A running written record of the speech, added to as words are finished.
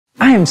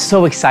I am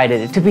so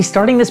excited to be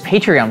starting this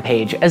Patreon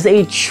page as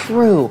a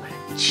true,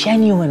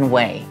 genuine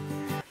way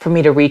for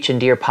me to reach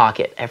into your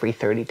pocket every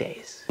 30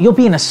 days. You'll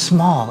be in a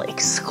small,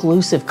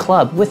 exclusive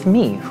club with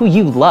me, who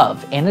you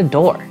love and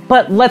adore.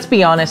 But let's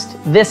be honest,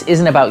 this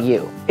isn't about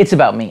you. It's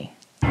about me.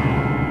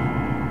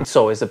 It's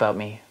always about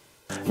me.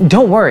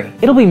 Don't worry,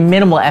 it'll be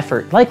minimal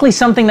effort. Likely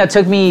something that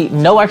took me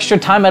no extra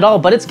time at all,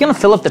 but it's gonna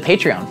fill up the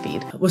Patreon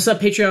feed. What's up,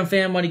 Patreon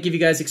fam? Want to give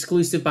you guys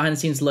exclusive behind the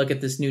scenes look at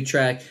this new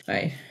track. All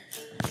right.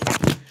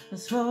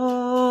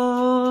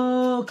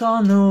 Smoke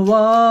on the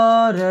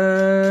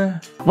water.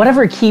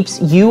 Whatever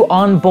keeps you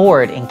on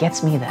board and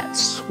gets me that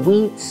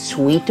sweet,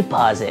 sweet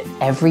deposit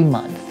every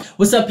month.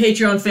 What's up,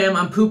 Patreon fam?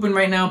 I'm pooping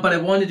right now, but I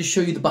wanted to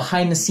show you the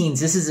behind the scenes.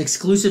 This is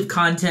exclusive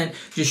content,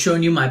 just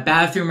showing you my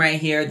bathroom right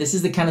here. This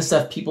is the kind of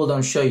stuff people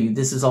don't show you.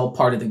 This is all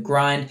part of the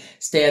grind.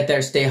 Stay out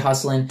there, stay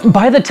hustling.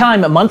 By the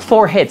time month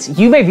 4 hits,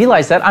 you may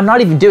realize that I'm not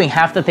even doing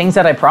half the things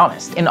that I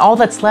promised, and all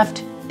that's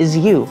left is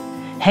you,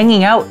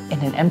 hanging out in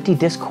an empty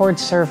Discord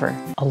server,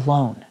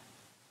 alone.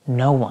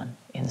 No one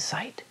in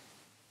sight.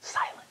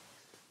 Silence.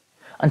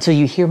 Until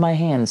you hear my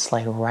hand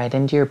slide right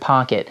into your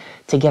pocket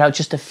to get out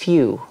just a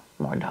few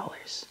more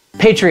dollars.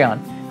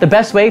 Patreon, the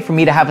best way for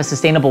me to have a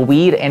sustainable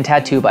weed and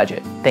tattoo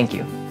budget. Thank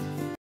you.